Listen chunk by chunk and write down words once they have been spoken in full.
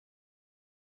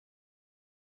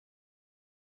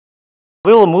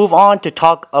We will move on to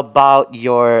talk about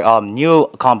your new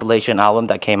compilation album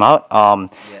that came out.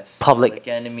 Yes. Public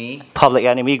Enemy. Public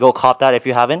Enemy. Go cop that if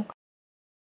you haven't.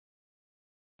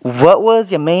 What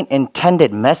was your main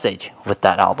intended message with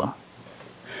that album?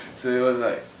 So it was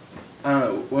like, I don't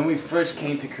know, when we first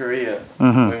came to Korea,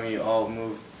 Mm-hmm. when we all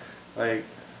moved, like,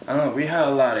 I don't know, we had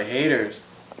a lot of haters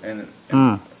and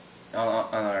Mm.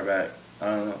 on our back. I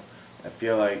don't know. I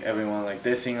feel like everyone like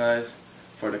dissing us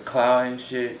for the clout and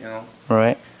shit, you know.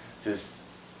 Right. Just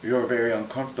we were very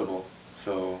uncomfortable.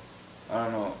 So I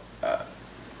don't know.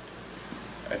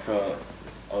 I felt,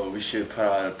 oh, we should put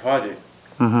out a project.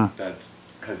 Mm-hmm. That's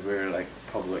because we're like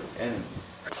public enemy.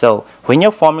 So when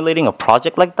you're formulating a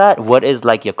project like that, what is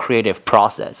like your creative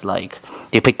process? Like,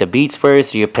 do you pick the beats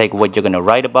first? Do you pick what you're gonna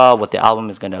write about? What the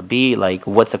album is gonna be? Like,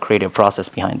 what's the creative process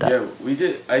behind that?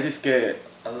 Yeah, I just get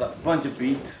a bunch of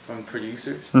beats from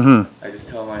producers. Mm-hmm. I just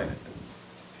tell my,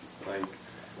 like,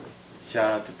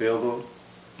 shout out to Bilbo.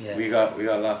 Yes. We got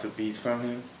lots of beats from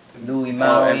him. Louis Oh,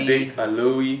 Maui. and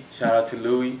Louis. Shout out to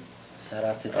Louis. Shout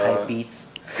out to Type Beats.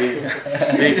 Big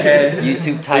head.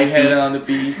 YouTube Type Big head Beats. on the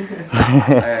beat.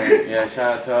 And yeah,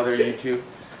 shout out to other YouTube.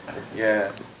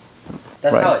 Yeah.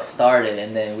 That's Right. how it started,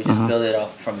 and then we just built it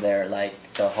up from there. Like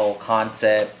the whole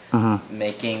concept,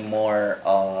 making more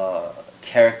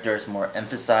characters more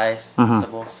emphasized,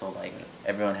 visible. So like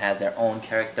everyone has their own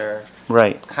character.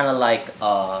 Right. Kind of like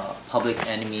Public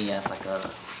Enemy as like a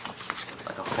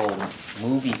whole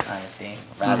movie kind of thing,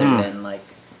 rather than like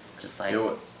just like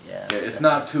Yeah, it's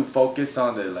not too focused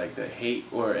on the hate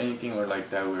or anything or like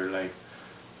that we're like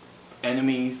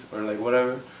enemies or like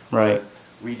whatever. Right. But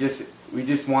we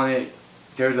just wanted.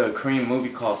 There's a Korean movie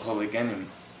called Public Enemy.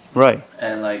 Right.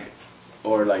 And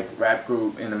or rap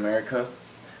group in America.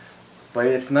 But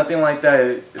it's nothing like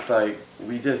that. It's like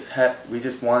we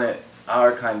just wanted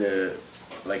our kind of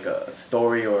like a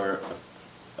story or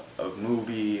a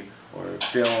movie or a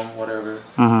film, whatever,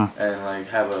 and like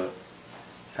have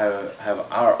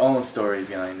our own story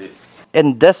behind it.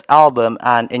 In this album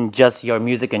and in just your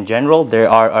music in general, there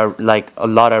are like a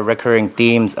lot of recurring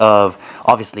themes of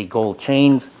obviously gold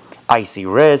chains, icy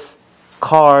wrists,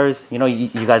 cars. You know,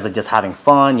 you guys are just having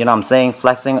fun. You know what I'm saying?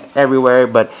 Flexing everywhere.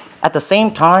 But at the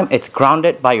same time, it's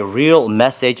grounded by a real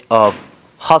message of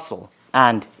hustle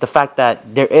and the fact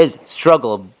that there is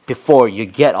struggle before you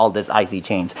get all this icy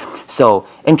chains. So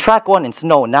in track 1 in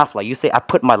Snow Nafla, you say I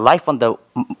put my life on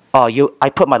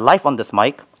this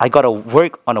mic. I gotta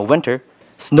work on a winter,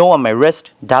 snow on my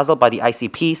wrist, dazzled by the icy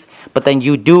piece. But then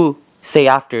you do say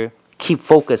after, keep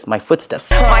focused, my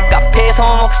footsteps. I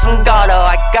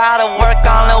gotta work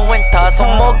on the winter.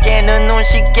 손목에는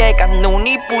눈시계가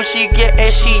눈이 부시게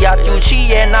애쉬야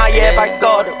주시에 나의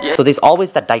발걸음. So there's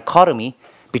always that dichotomy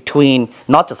between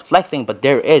not just flexing, but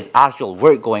there is actual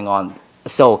work going on.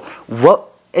 So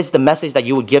what is the message that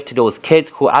you would give to those kids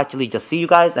who actually just see you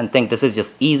guys and think this is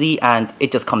just easy and it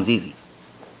just comes easy?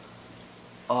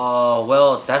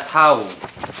 Well, that's how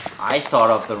I thought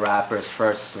of the rappers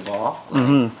first of all.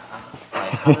 Like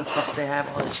how the fuck they have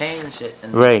all the chains and shit.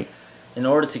 And Right. in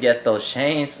order to get those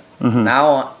chains,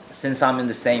 now since I'm in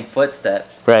the same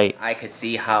footsteps, Right. I could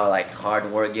see how like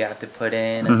hard work you have to put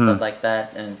in and stuff like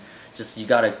that, and just you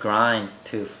gotta grind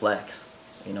to flex,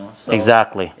 you know. So,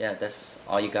 Exactly. Yeah, that's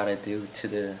all you gotta do to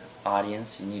the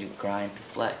audience. You need to grind to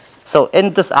flex. So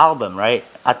in this album, right,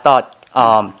 I thought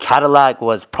Cadillac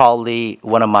was probably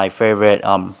one of my favorite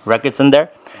records in there.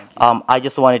 I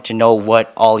just wanted to know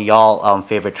what all y'all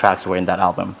favorite tracks were in that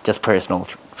album, just personal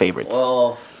favorites.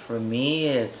 Well, for me,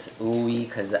 it's Ooey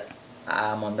because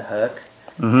I'm on the hook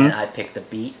and I pick the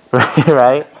beat.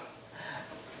 Right?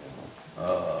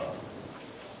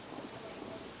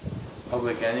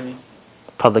 Public Enemy.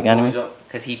 Public Enemy.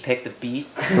 Because he picked the beat.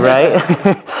 Right?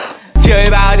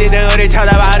 지을바디들을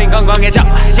쳐다버린 건강해져.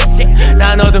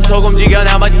 난 어둠 속 움직여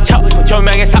나머진 척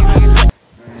조명의 삶.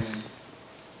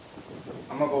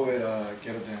 I'm gonna go with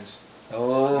Ghetto Dance.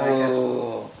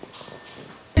 Oh.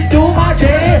 Do my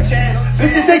dance,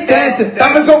 bitches say dancing,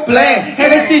 diamonds go bland,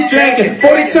 Hennessy drinking,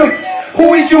 42,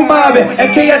 who is you mobbing,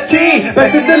 MKIT,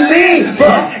 best in the league,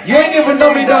 but you ain't even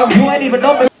know me though, you ain't even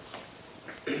know me.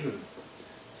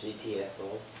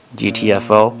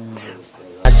 GTFO.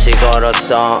 같이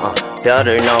걸었어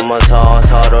별을 넘어서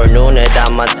서로를 눈에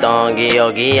담았던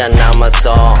기억이 안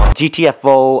남았어.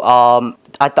 GTFO,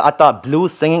 I thought Blue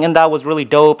singing in that was really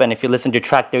dope. And if you listen to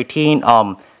track 13,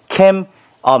 Kim,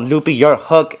 Loopy, your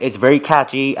hook is very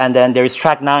catchy. And then there's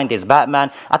track 9, there's Batman.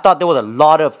 I thought there was a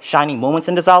lot of shining moments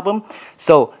in this album.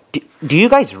 So do you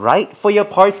guys write for your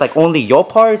parts, like only your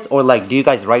parts, or like do you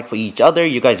guys write for each other?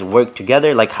 You guys work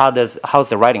together? Like how's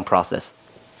the writing process?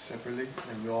 Separately,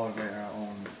 and we all write our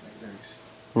own lyrics.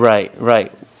 Right,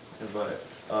 right. But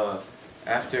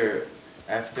after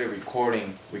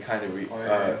recording, we kind of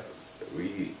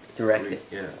Direct it.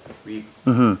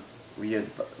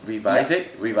 revise it,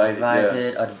 Advise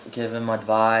yeah. it, give him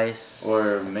advice.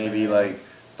 Or maybe like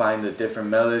find a different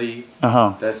melody.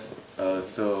 That's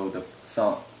so the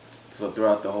song, so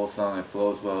throughout the whole song it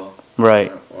flows well.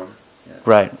 Right. Or yeah.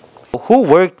 Right. Who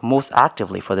worked most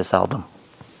actively for this album?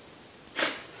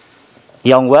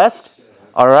 Young West?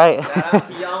 All right. Shout out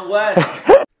to Young West.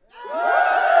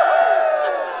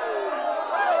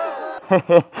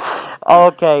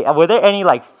 Okay. Were there any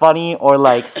like funny or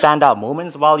like standout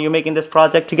moments while you're making this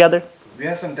project together? We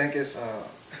had some dankest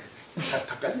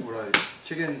닭갈비 뭐라 해야 돼?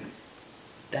 Chicken.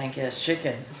 Dank ass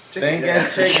chicken. Dank yeah.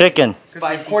 ass chicken. Chicken. 'Cause we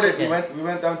Spicy recorded, chicken. we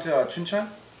went down to Chuncheon.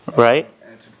 Right.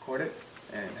 And to record it,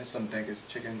 and had some dankest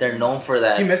chicken. They're known for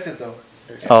that. He missed it though.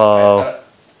 Oh.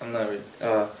 I'm not really.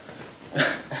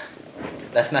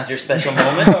 That's not your special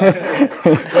moment.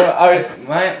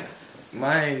 Well,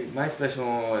 my special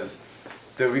moment was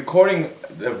the recording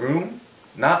the room,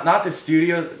 not the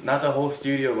studio, not the whole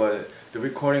studio, but the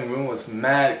recording room was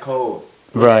mad cold.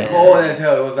 It was Right. cold as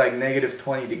hell. It was like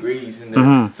 -20 in there.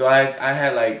 Mhm. So I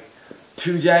had like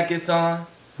 2 jackets on.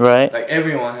 Right. Like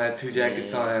everyone had 2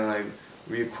 jackets on, and like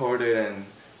we recorded,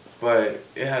 but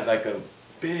it has like a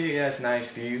big ass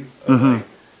nice view of like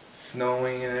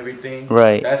snowing and everything.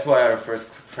 Right. That's why our first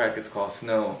track is called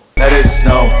Snow. Let it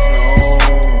snow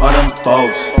on them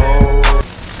folks.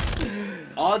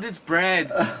 All this bread,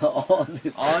 all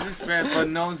this bread, but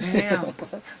no ham.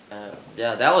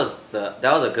 Yeah, that was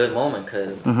a good moment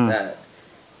because that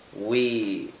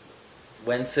we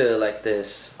went to like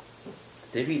this.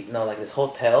 Did we no like this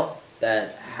hotel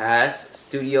that has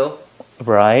studio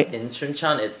Right. in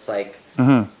Chuncheon? It's like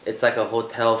Mhm. it's like a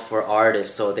hotel for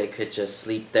artists, so they could just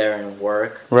sleep there and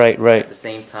work Right. Right. at the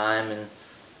same time. And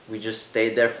we just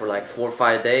stayed there for like 4 or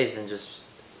 5 days and just.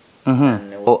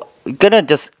 And it was, Well, gonna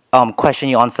just question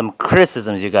you on some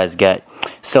criticisms you guys get.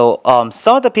 So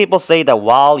some of the people say that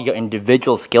while your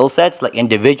individual skill sets, like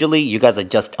individually, you guys are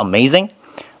just amazing,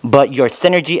 but your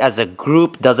synergy as a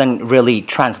group doesn't really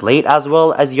translate as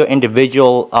well as your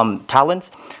individual talents.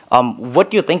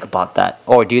 What do you think about that?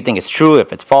 Or do you think it's true?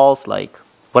 If it's false, like,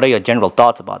 what are your general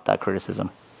thoughts about that criticism?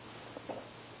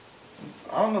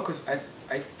 I don't know, cause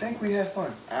I think we had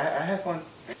fun. I had fun.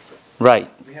 Right.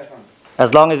 We had fun.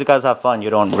 As long as you guys have fun, you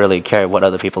don't really care what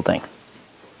other people think.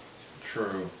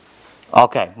 True.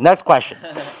 Okay, next question.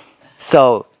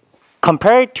 So,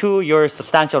 compared to your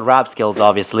substantial rap skills,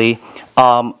 obviously,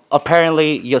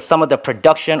 apparently some of the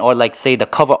production or like say the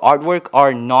cover artwork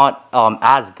are not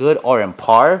as good or in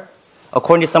par,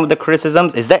 according to some of the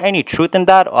criticisms. Is there any truth in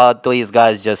that, or are these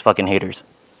guys just fucking haters?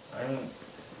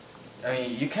 I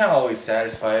mean, you can't always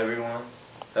satisfy everyone.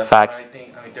 That's Facts. why I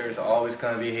think. I mean, there's always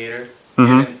gonna be haters.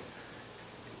 Mhm.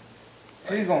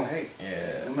 Haters gonna hate.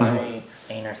 Yeah. Mhm. I mean,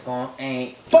 ain't going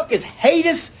ain't. Fuck is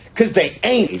haters, cause they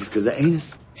ain't. Haters cause they ain't.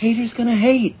 Haters gonna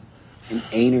hate. And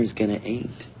ain'ters gonna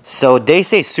ain't. So they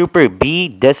say Super B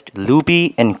dissed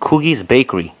Luby and Coogie's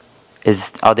Bakery.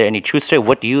 Are there any truth to it?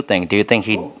 What do you think? Do you think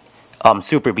he,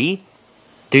 Super B?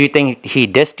 Do you think he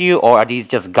dissed you, or are these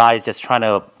just guys just trying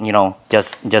to,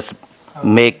 just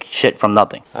make shit from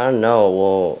nothing? I don't know.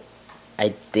 Well, I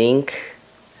think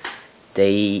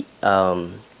they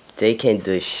can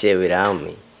do shit without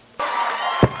me.